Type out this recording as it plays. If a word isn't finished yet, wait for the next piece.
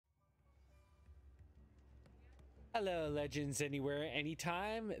Hello, legends anywhere,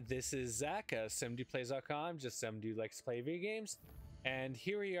 anytime. This is Zach of SomDudePlays.com, just some dude likes to play video games. And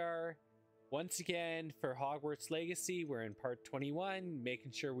here we are once again for Hogwarts Legacy. We're in part 21,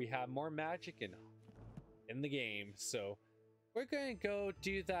 making sure we have more magic in the game. So we're going to go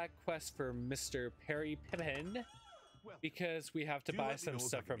do that quest for Mr. Parry Pippin because we have to buy some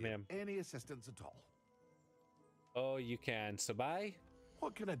stuff from him. Any assistance at all? Oh, you can. So bye.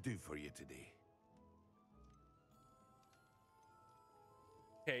 What can I do for you today?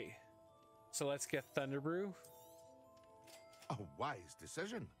 Okay, so let's get Thunderbrew. A wise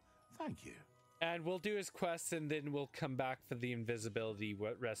decision. Thank you. And we'll do his quest and then we'll come back for the invisibility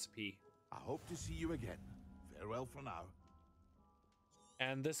recipe. I hope to see you again. Farewell for now.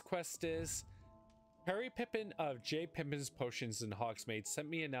 And this quest is Parry Pippin of J. Pippin's Potions and Hogsmeade sent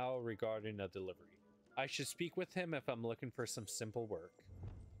me an owl regarding a delivery. I should speak with him if I'm looking for some simple work.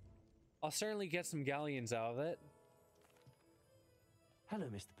 I'll certainly get some galleons out of it. Hello,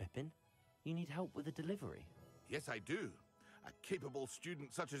 Mr. Pippin. You need help with a delivery? Yes, I do. A capable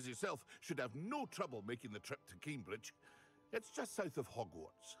student such as yourself should have no trouble making the trip to Keenbridge. It's just south of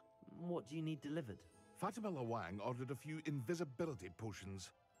Hogwarts. What do you need delivered? Fatimah Lawang ordered a few invisibility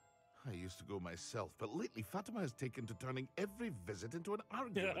potions. I used to go myself, but lately Fatimah has taken to turning every visit into an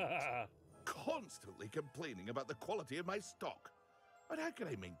argument. Constantly complaining about the quality of my stock. But how can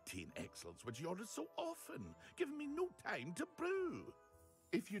I maintain excellence when she orders so often, giving me no time to brew?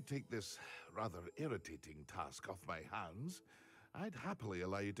 If you take this rather irritating task off my hands, I'd happily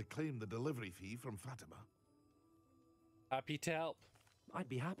allow you to claim the delivery fee from Fatimah. Happy to help. I'd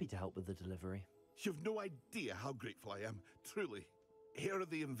be happy to help with the delivery. You've no idea how grateful I am, truly. Here are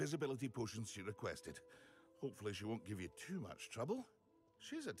the invisibility potions she requested. Hopefully she won't give you too much trouble.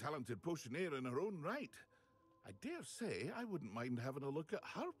 She's a talented potioneer in her own right. I dare say I wouldn't mind having a look at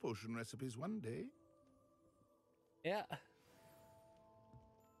her potion recipes one day. Yeah.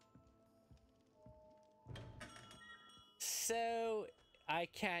 So I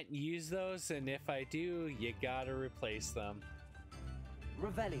can't use those, and if I do, you gotta replace them.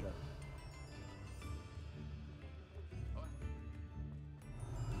 Revelio.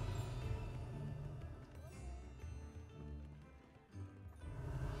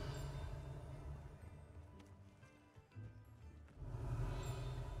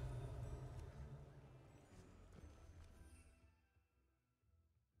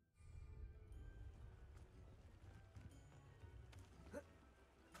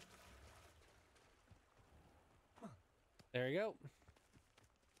 There we go.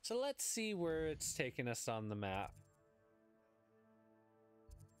 So let's see where it's taking us on the map.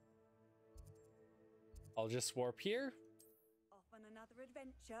 I'll just warp here. Off on another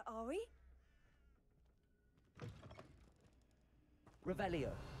adventure, are we? Revelio.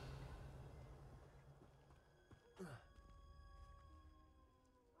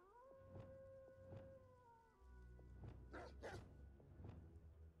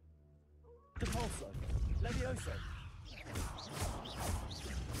 Depulso. Levioso.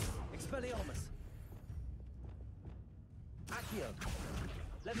 Expelliarmus. Accio.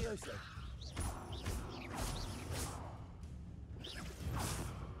 Levioso.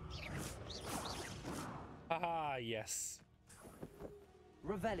 Haha, yes.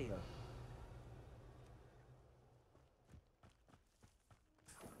 Revelio.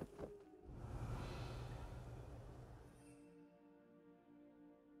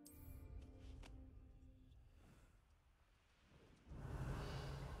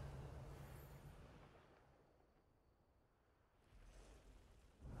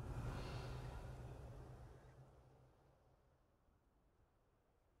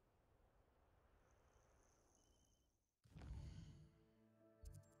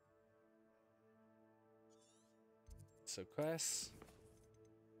 So quests.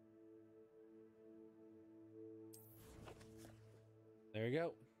 There we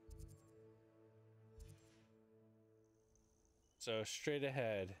go. So straight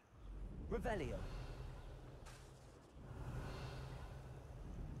ahead. Revelio.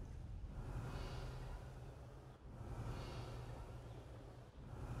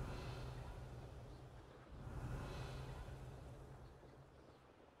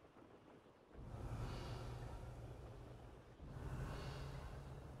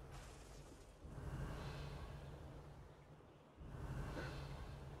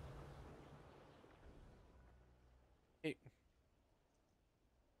 Hey.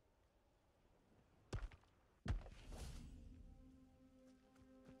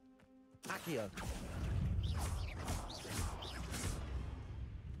 Accio.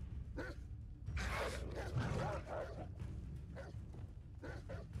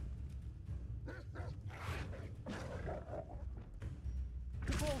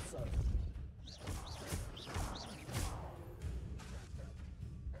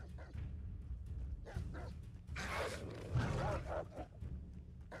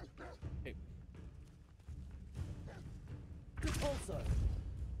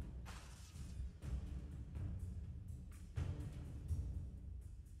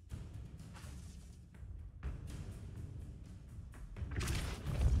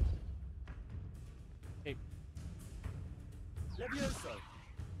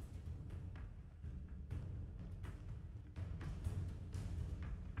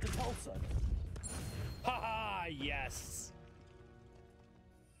 Yes.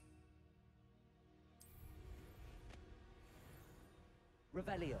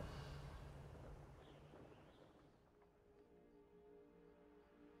 Revelio.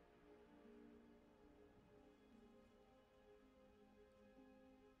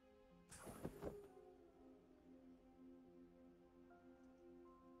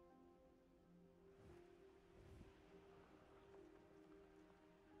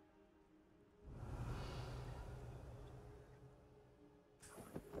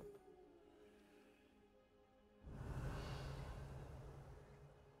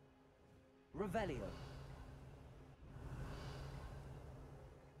 Revelio.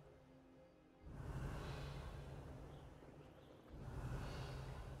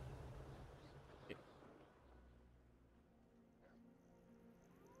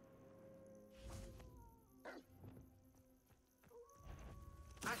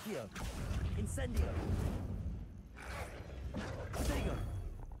 Accio. Incendio. Stego.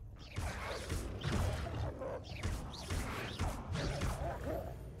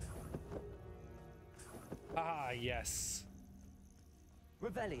 Ah, yes.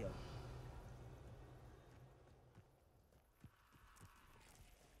 Revelio.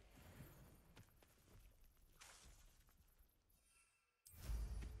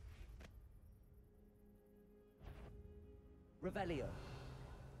 Revelio.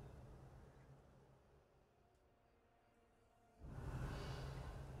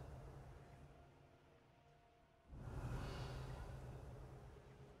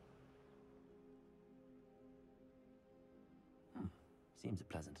 Seems a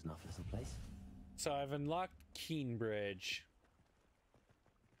pleasant enough little place. So I've unlocked Keenbridge.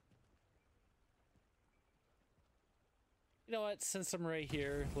 You know what? Since I'm right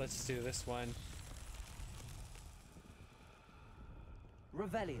here, let's do this one.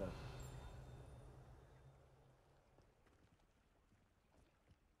 Revelio.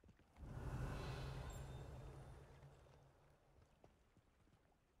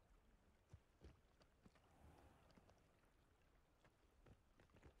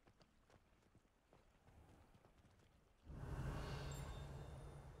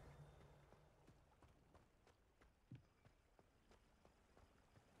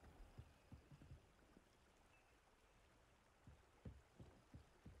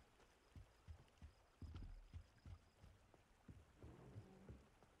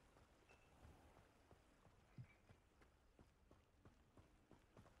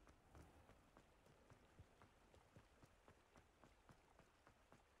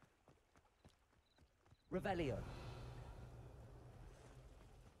 Revelio.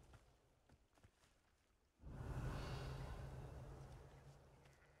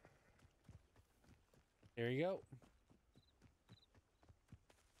 Here you go.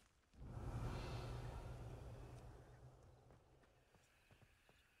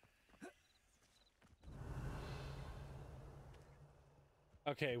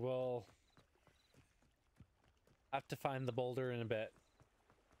 Okay, we'll have to find the boulder in a bit.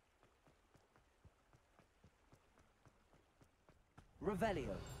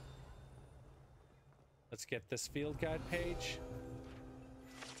 Revelio. Let's get this field guide page.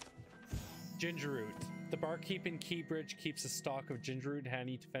 Ginger root. The barkeep in Keenbridge keeps a stock of ginger root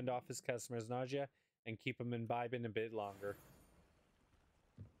handy to fend off his customers' nausea and keep them imbibing a bit longer.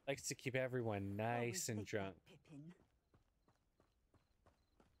 Likes to keep everyone nice and drunk. Pippin.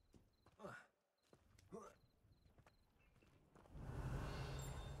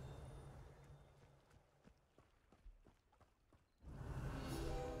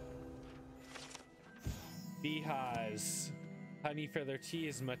 Beehives. Honey for their tea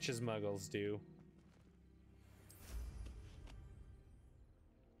as much as muggles do.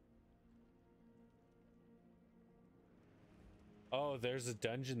 Oh, there's a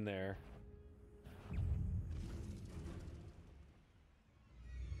dungeon there.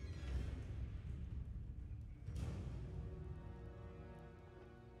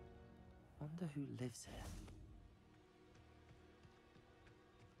 Wonder who lives here.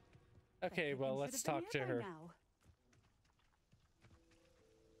 Okay, well, let's talk to her.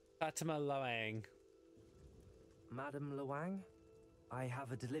 Fatimah Lawang. Madam Lawang, I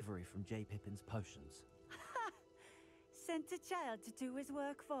have a delivery from J. Pippin's Potions. Sent a child to do his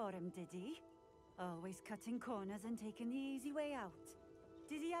work for him, did he? Always cutting corners and taking the easy way out.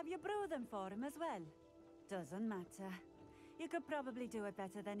 Did he have you brew them for him as well? Doesn't matter. You could probably do it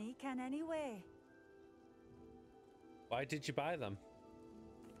better than he can anyway. Why did you buy them?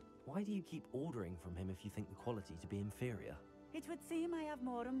 Why do you keep ordering from him if you think the quality to be inferior? It would seem I have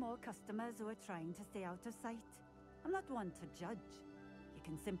more and more customers who are trying to stay out of sight. I'm not one to judge. You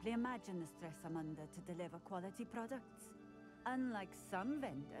can simply imagine the stress I'm under to deliver quality products. Unlike some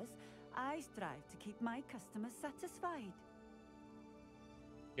vendors, I strive to keep my customers satisfied.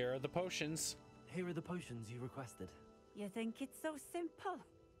 Here are the potions. Here are the potions you requested. You think it's so simple?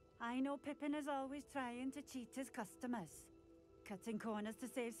 I know Pippin is always trying to cheat his customers, cutting corners to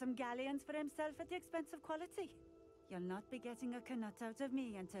save some galleons for himself at the expense of quality. You'll not be getting a Knot out of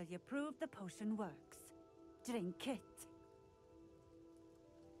me until you prove the potion works. Drink it.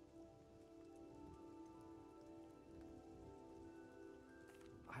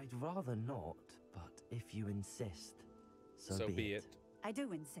 I'd rather not, but if you insist, so be it. I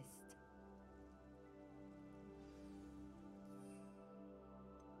do insist.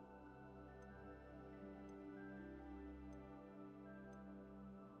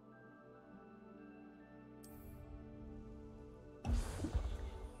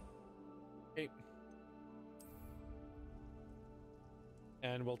 Okay.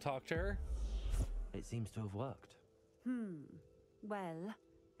 And we'll talk to her. It seems to have worked. Well,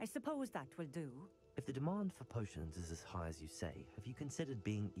 I suppose that will do. If the demand for potions is as high as you say, have you considered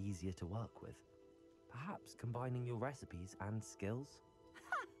being easier to work with? Perhaps combining your recipes and skills?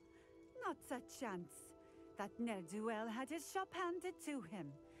 Ha! Not a chance. That ne'er-do-well had his shop handed to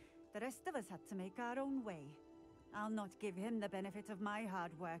him. The rest of us had to make our own way. I'll not give him the benefit of my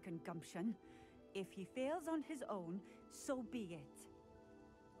hard work and gumption. If he fails on his own, so be it.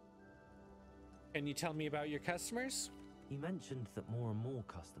 Can you tell me about your customers? You mentioned that more and more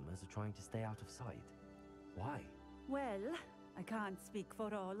customers are trying to stay out of sight. Why? Well, I can't speak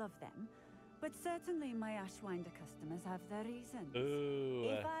for all of them, but certainly my Ashwinder customers have their reasons. Ooh.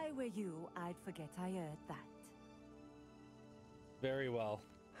 If I were you, I'd forget I heard that. Very well.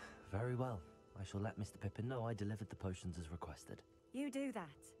 Very well. I shall let Mr. Pippin know I delivered the potions as requested. You do that.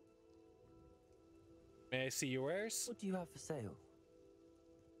 May I see your wares? What do you have for sale?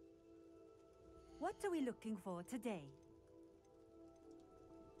 What are we looking for today?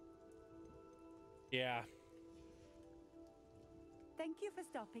 Yeah. Thank you for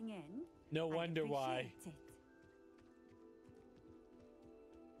stopping in. No wonder why. It.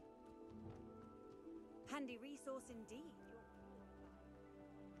 Handy resource indeed.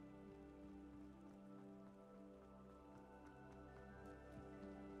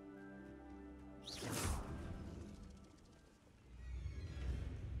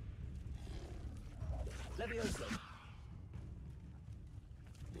 Levioso.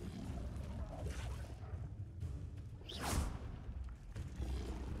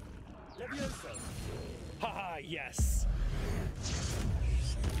 Levioso. Haha, yes.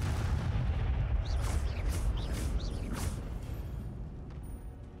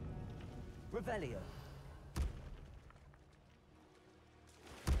 Revelio.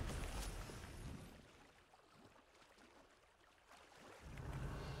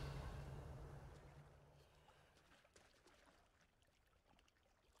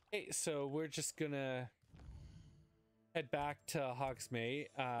 Okay, so we're just gonna head back to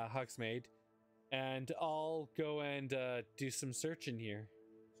Hogsmeade, and I'll go and do some searching here.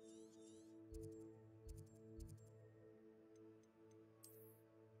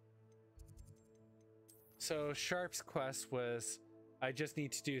 So Sharp's quest was, I just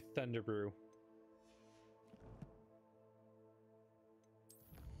need to do Thunderbrew.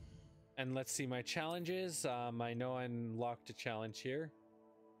 And let's see my challenges. I know I unlocked a challenge here.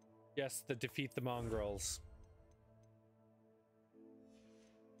 Yes, the defeat the mongrels.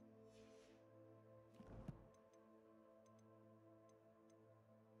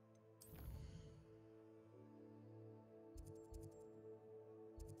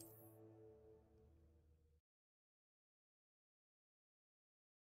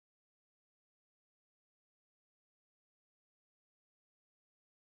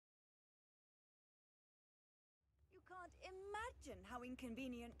 Can't imagine how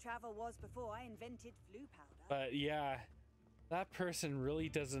inconvenient travel was before I invented floo powder. But yeah, that person really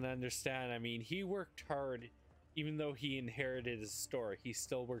doesn't understand. I mean, he worked hard, even though he inherited his store. He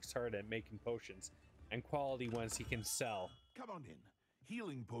still works hard at making potions, and quality ones he can sell. Come on in.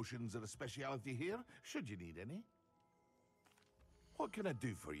 Healing potions are a specialty here, should you need any. What can I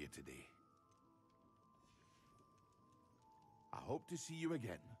do for you today? I hope to see you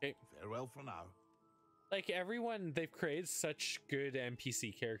again. Okay. Farewell for now. Like everyone, they've created such good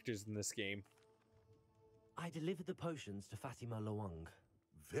NPC characters in this game. I delivered the potions to Fatimah Lawang.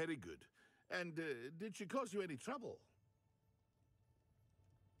 Very good. And did she cause you any trouble?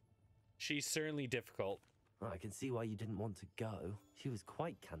 She's certainly difficult. I can see why you didn't want to go. She was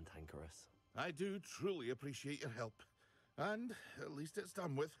quite cantankerous. I do truly appreciate your help. And at least it's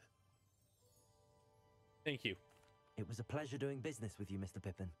done with. Thank you. It was a pleasure doing business with you, Mr.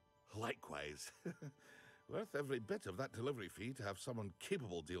 Pippin. Likewise. Worth every bit of that delivery fee to have someone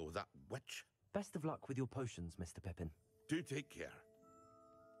capable deal with that witch. Best of luck with your potions, Mr. Pippin. Do take care.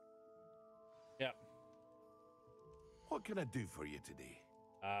 Yep. What can I do for you today?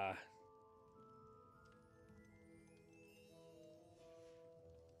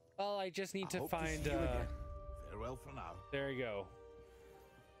 Well, I just need to hope find, see you again. Farewell for now. there we go.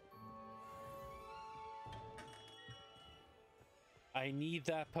 I need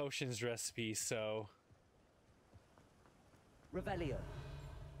that potions recipe, so... Revelio.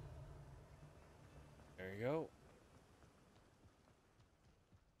 There you go.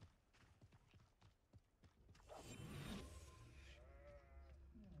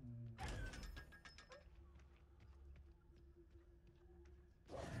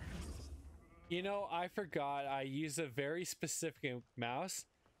 You know, I forgot I use a very specific mouse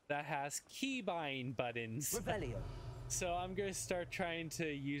that has keybind buttons. Revelio. So I'm going to start trying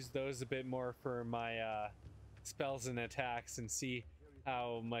to use those a bit more for my spells and attacks and see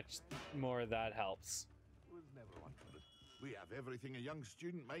how much more that helps. We have everything a young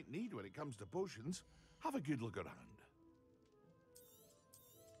student might need when it comes to potions. Have a good look around.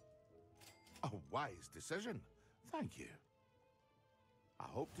 A wise decision. Thank you. I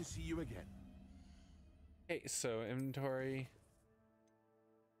hope to see you again. Okay, so inventory.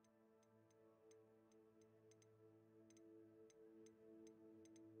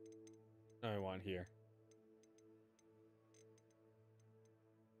 I want here.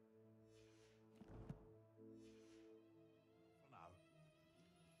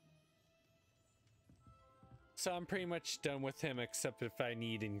 So I'm pretty much done with him except if I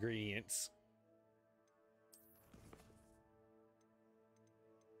need ingredients.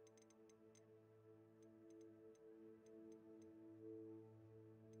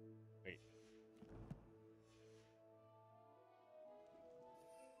 Wait.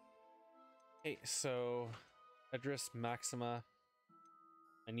 Okay, so address Maxima.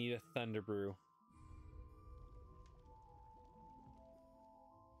 I need a Thunderbrew.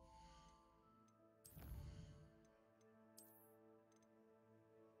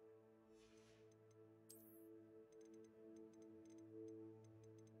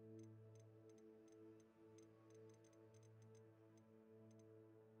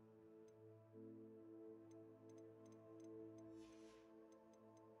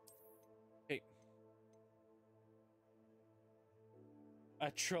 A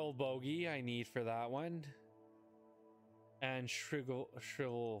troll bogey I need for that one. And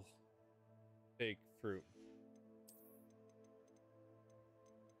shrivel big fruit.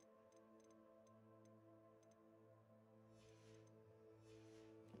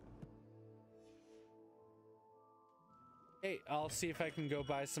 Hey, I'll see if I can go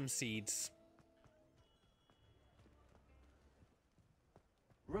buy some seeds.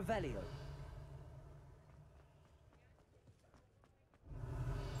 Revelio.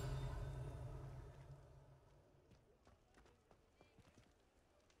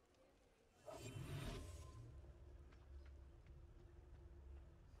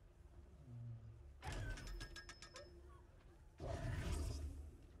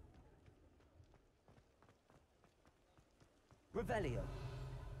 Revelio.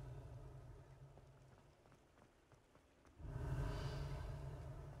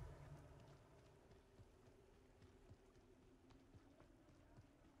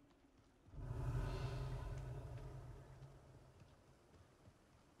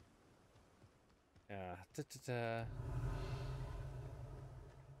 Yeah. Da-da-da.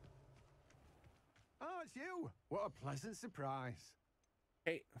 Oh, it's you! What a pleasant surprise.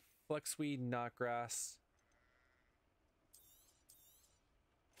 Hey, Fluxweed, Knotgrass.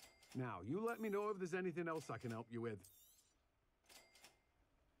 Now, you let me know if there's anything else I can help you with.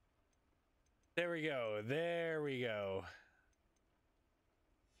 There we go. There we go.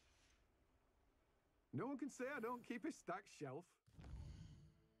 No one can say I don't keep a stacked shelf.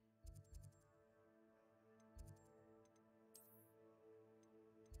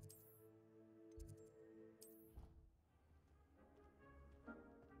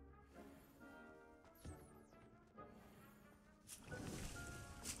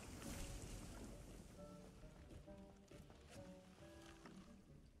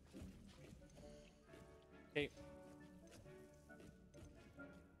 Okay.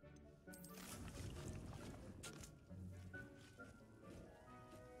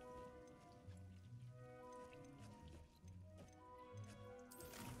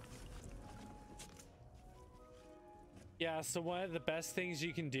 Yeah, so one of the best things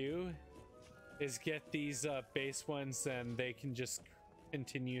you can do is get these base ones and they can just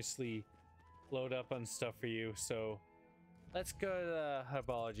continuously load up on stuff for you. So Let's go to the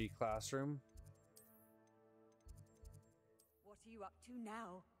herbology classroom. What are you up to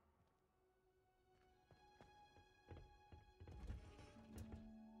now?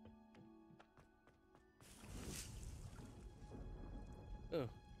 Oh.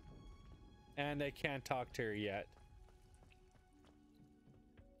 And I can't talk to her yet.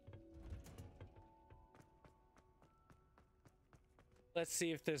 Let's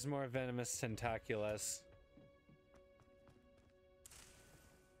see if there's more venomous tentaculas.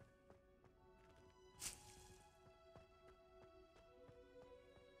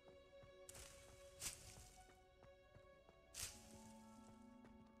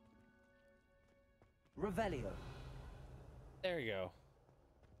 Revelio. There we go.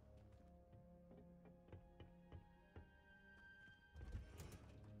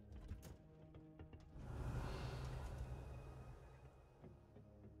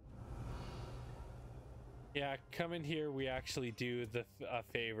 Yeah, coming here, we actually do the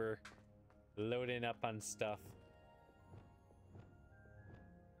favor, loading up on stuff.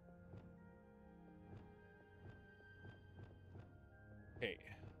 Okay,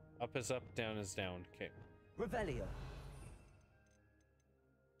 up is up, down is down. Okay. Revelio.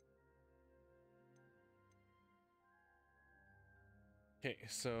 Okay,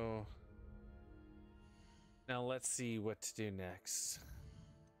 so now let's see what to do next.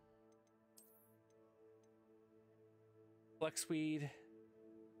 Fluxweed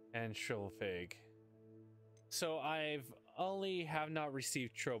and Shrivelfig. So I've only have not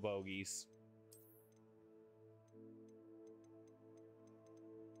received Trobogies.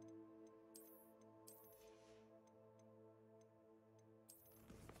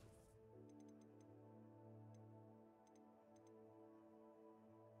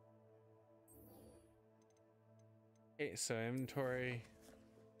 Okay, so inventory.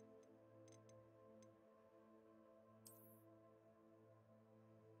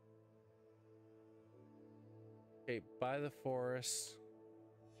 Okay, by the forest.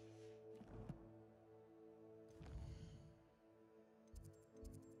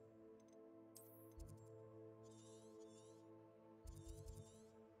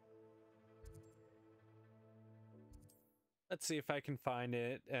 Let's see if I can find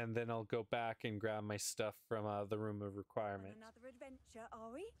it, and then I'll go back and grab my stuff from the room of On requirement. another adventure,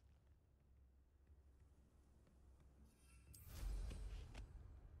 are we?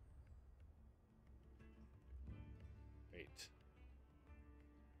 Wait.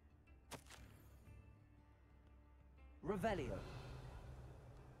 Revelio.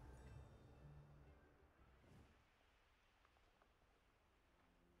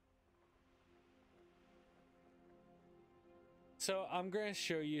 So I'm going to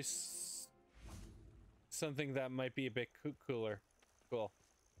show you something that might be a bit cooler. Cool.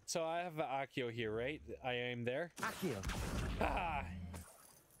 So I have Akio here, right? I am there. Accio. Ah!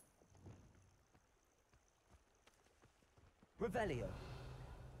 Revelio.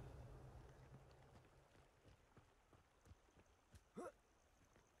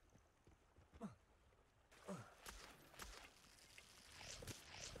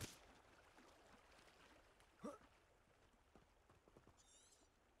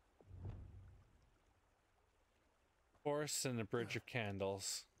 Horse and a bridge of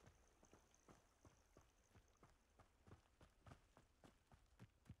candles.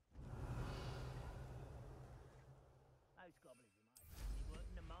 Those goblins in my family worked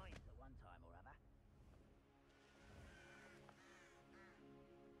in the mines at one time or other.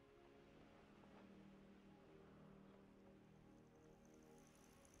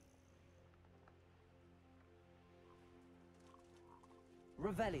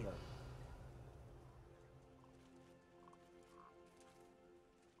 Revelio.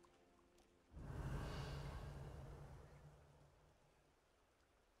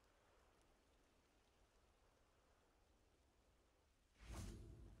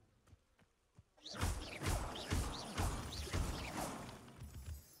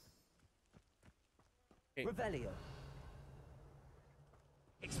 Okay. Revelio.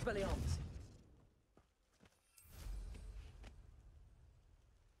 Expelliarmus.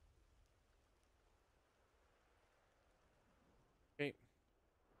 Okay.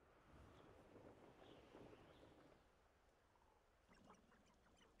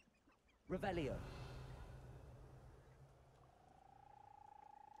 Revelio.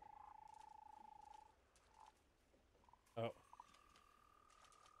 Oh.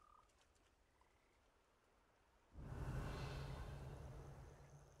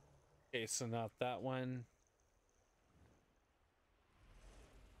 Okay, so not that one.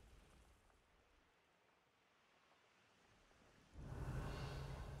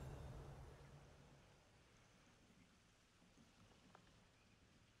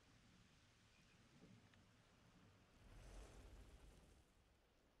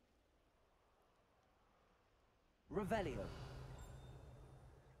 Revelio.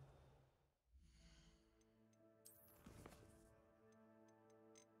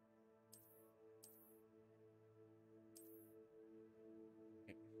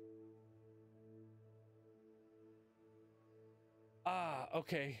 Ah,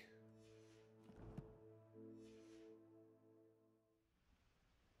 okay.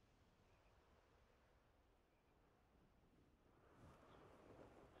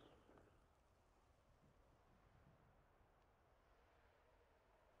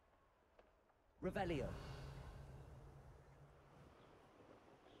 Revelio.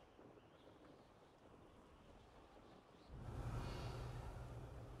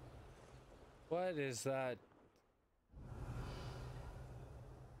 What is that?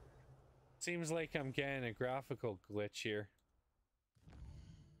 Seems like I'm getting a graphical glitch here.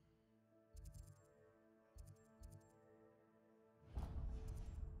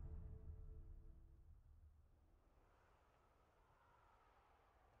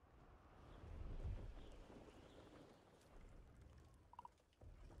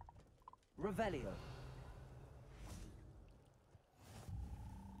 Revelio.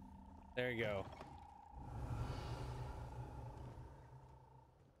 There you go.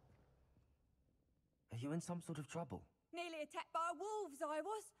 Are you in some sort of trouble? Nearly attacked by wolves, I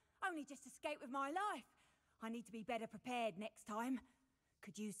was. Only just escaped with my life. I need to be better prepared next time.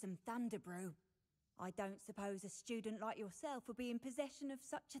 Could use some Thunderbrew. I don't suppose a student like yourself would be in possession of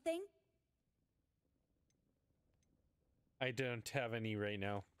such a thing? I don't have any right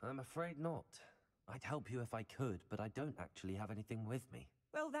now. I'm afraid not. I'd help you if I could, but I don't actually have anything with me.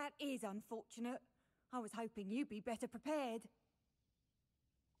 Well, that is unfortunate. I was hoping you'd be better prepared.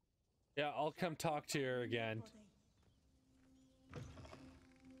 Yeah, I'll come talk to her again.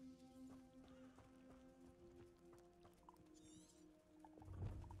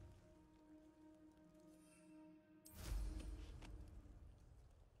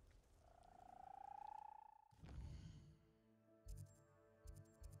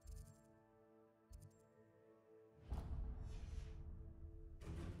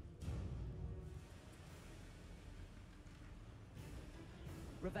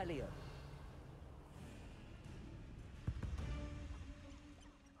 Revelio.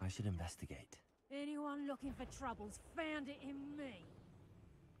 I should investigate. Anyone looking for troubles found it in me.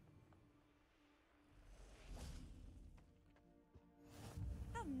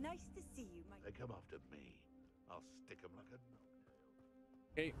 How nice to see you, mate. They come after me. I'll stick 'em like a knock.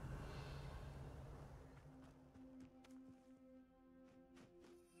 Okay.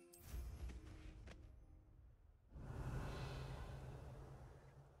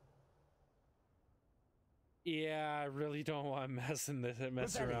 Yeah, I really don't want to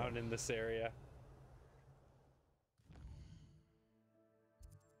mess around in this area.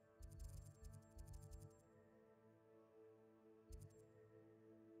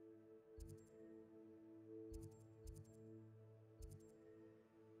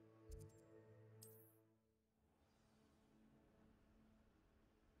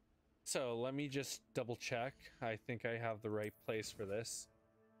 So let me just double check. I think I have the right place for this.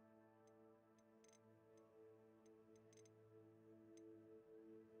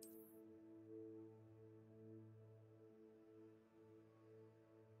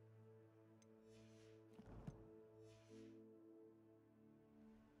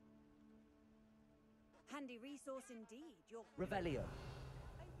 Handy resource indeed. You're Revelio.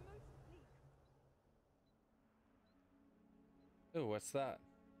 I'm most pleased. Oh, what's that?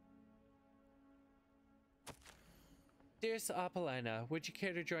 Dearest Apollina, would you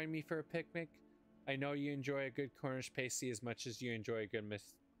care to join me for a picnic? I know you enjoy a good Cornish pasty as much as you enjoy a good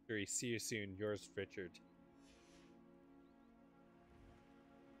mystery. See you soon. Yours, Richard.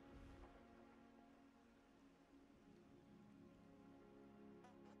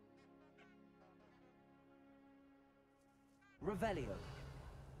 Revelio.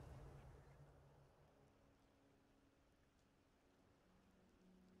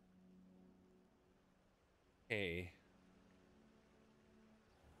 Hey.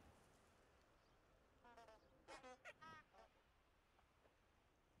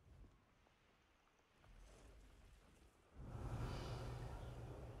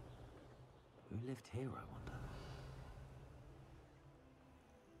 Who lived here, I wonder?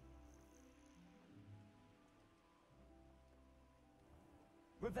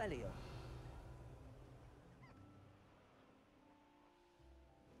 Revelio.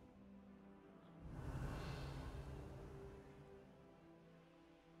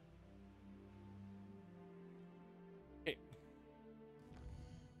 Hey.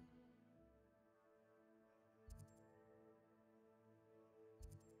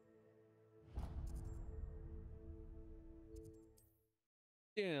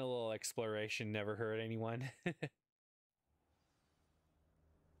 Doing a little exploration never hurt anyone.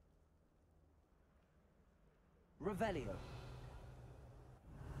 Revelio.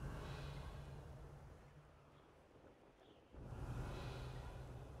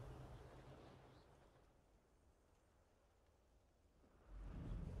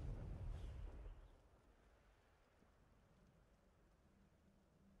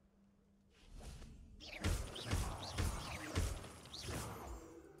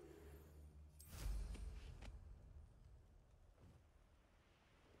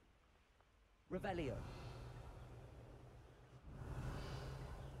 Revelio.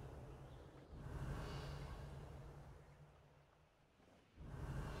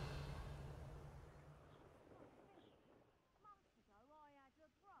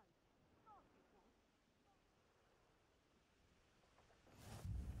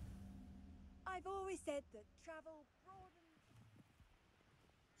 I've always said that travel broadens.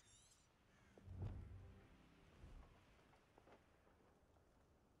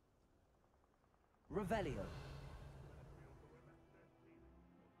 Revelio.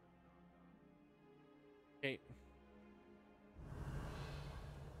 Okay.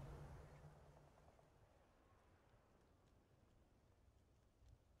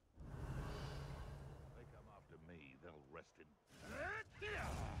 They come after me, they'll rest in.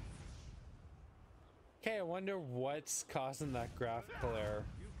 Okay, I wonder what's causing that graphical error.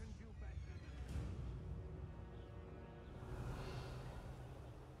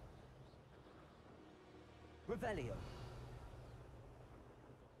 Revelio.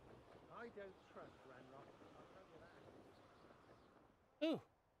 I don't trust Ranrock. I'll tell you that. Ooh,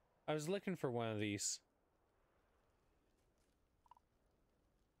 I was looking for one of these.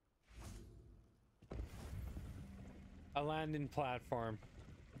 A landing platform.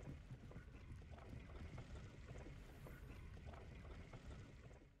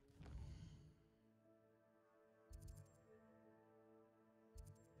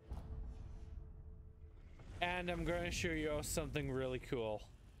 And I'm going to show you something really cool.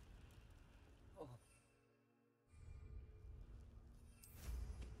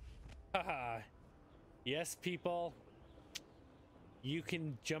 Haha. Yes, people. You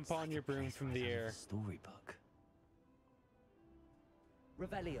can jump on your broom from the air. Storybook.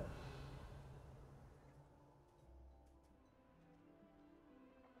 Revelio.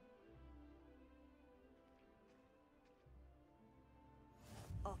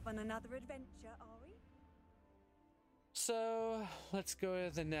 Off on another adventure, are we? So let's go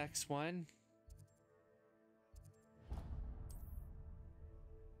to the next one.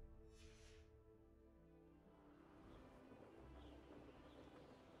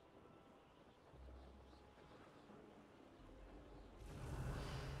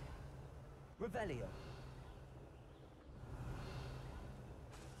 Revelio.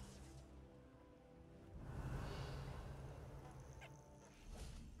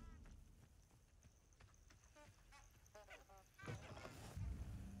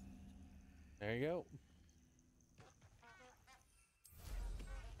 There you go.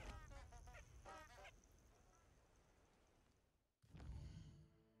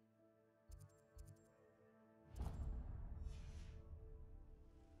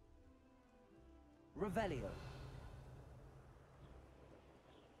 Revelio. I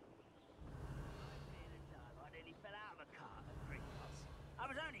nearly fell out of a cart at Gringotts. I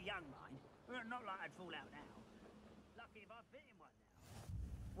was only young, mind. Not like I'd fall out now. Lucky if I fit in one now.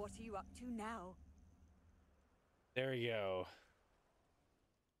 What are you up to now? There you go.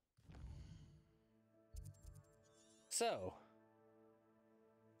 So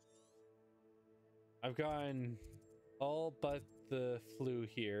I've gotten all but the floo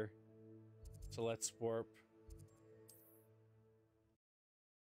here. So let's warp.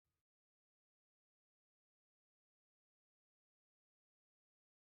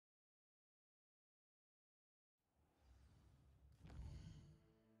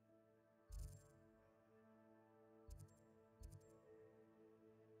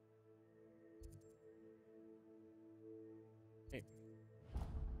 Okay.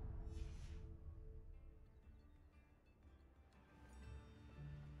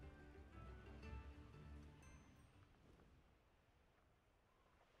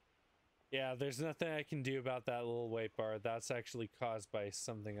 Yeah, there's nothing I can do about that little weight bar. That's actually caused by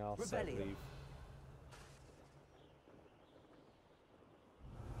something else, I believe.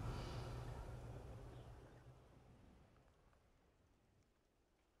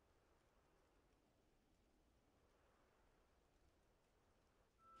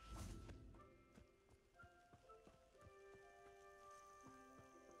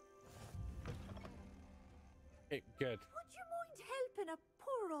 Okay, good. Would you mind helping a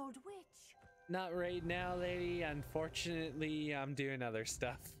poor poor old witch. Not right now, lady. Unfortunately, I'm doing other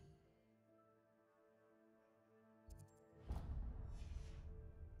stuff.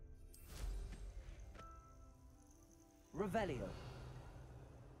 Revelio.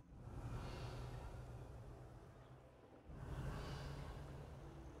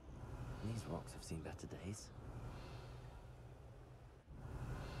 These rocks have seen better days.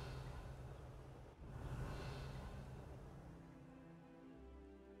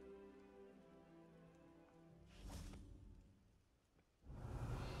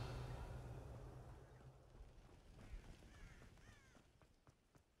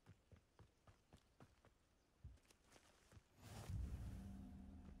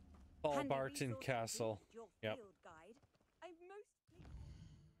 Paul Handy Barton resource Castle. indeed, your Yep. field guide. I'm most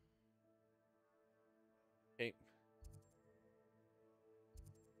Okay.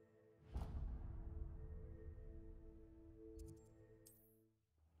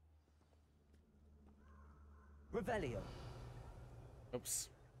 Revelio. Oops.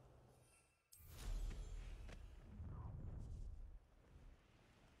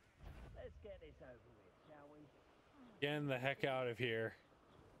 Let's get this over with, shall we? Getting the heck out of here.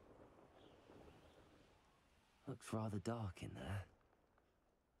 Looks rather dark in there.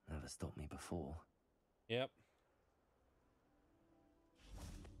 Never stopped me before. Yep.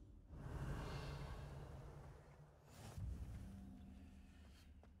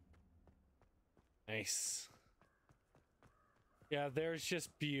 Nice. Yeah, there's just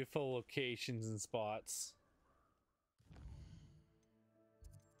beautiful locations and spots.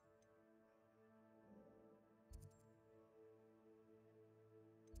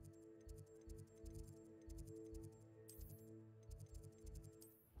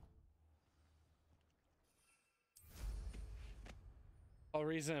 The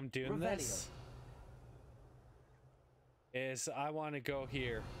reason I'm doing this is I want to go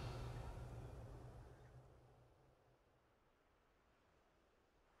here.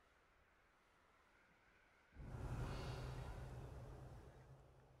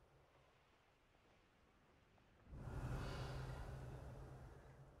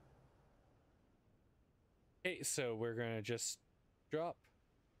 Okay, so we're gonna just drop.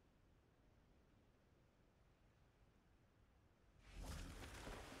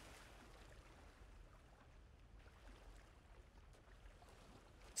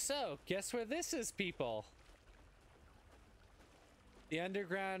 So, guess where this is, people? The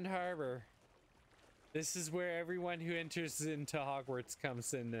underground harbor. This is where everyone who enters into Hogwarts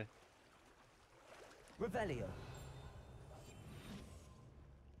comes in. Revelio.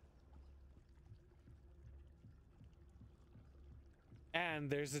 And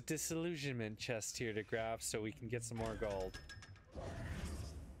there's a disillusionment chest here to grab so we can get some more gold.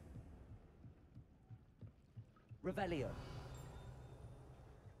 Revelio.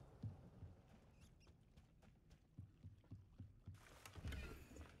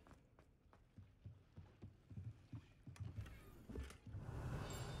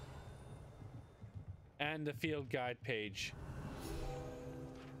 And the field guide page.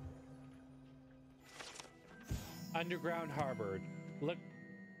 Underground harbor.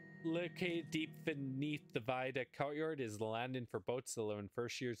 Located deep beneath the viaduct courtyard is the landing for boats allowing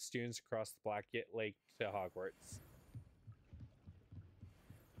first-year students across the Black Lake to Hogwarts.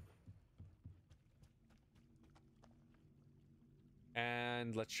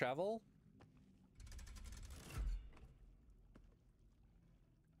 And let's travel.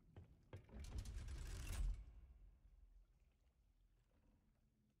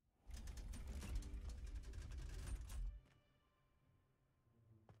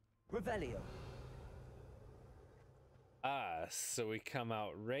 Revelio. Ah, so we come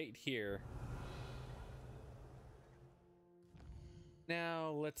out right here.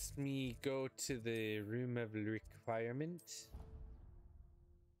 Now let's me go to the room of requirement.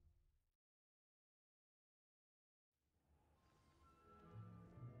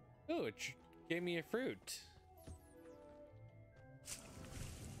 Oh, it gave me a fruit.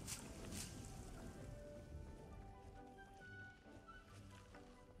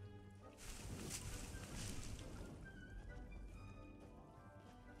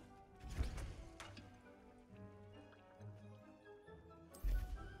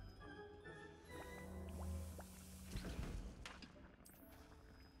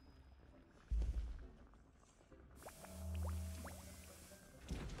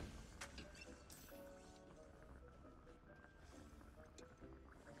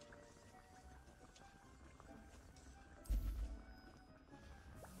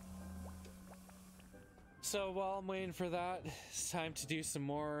 So while I'm waiting for that, it's time to do some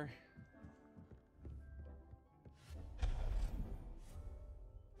more.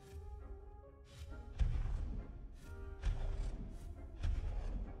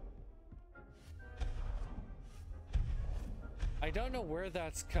 I don't know where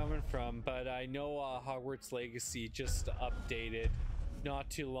that's coming from, but I know Hogwarts Legacy just updated not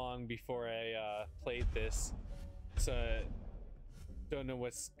too long before I played this, so don't know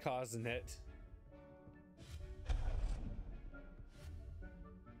what's causing it.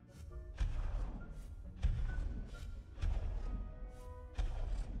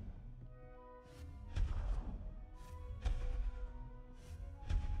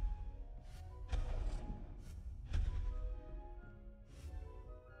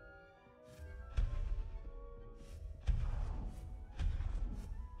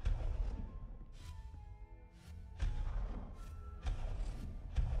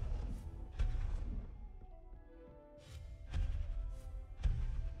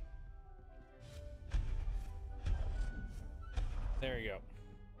 There you go.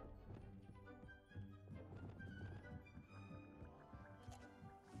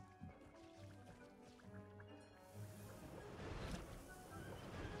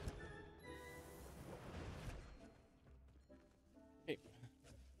 Okay.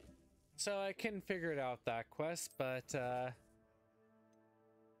 So I can figure it out, that quest, but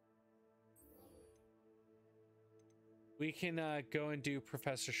we can go and do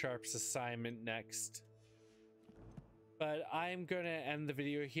Professor Sharp's assignment next. But I'm going to end the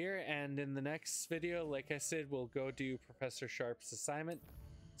video here, and in the next video, like I said, we'll go do Professor Sharp's assignment.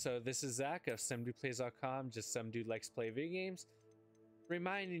 So this is Zach of SomeDudePlays.com, just some dude likes to play video games.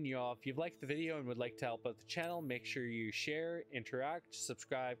 Reminding you all, if you've liked the video and would like to help out the channel, make sure you share, interact,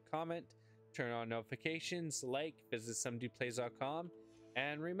 subscribe, comment, turn on notifications, visit SomeDudePlays.com,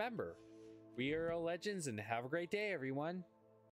 and remember, we are all legends, and have a great day, everyone.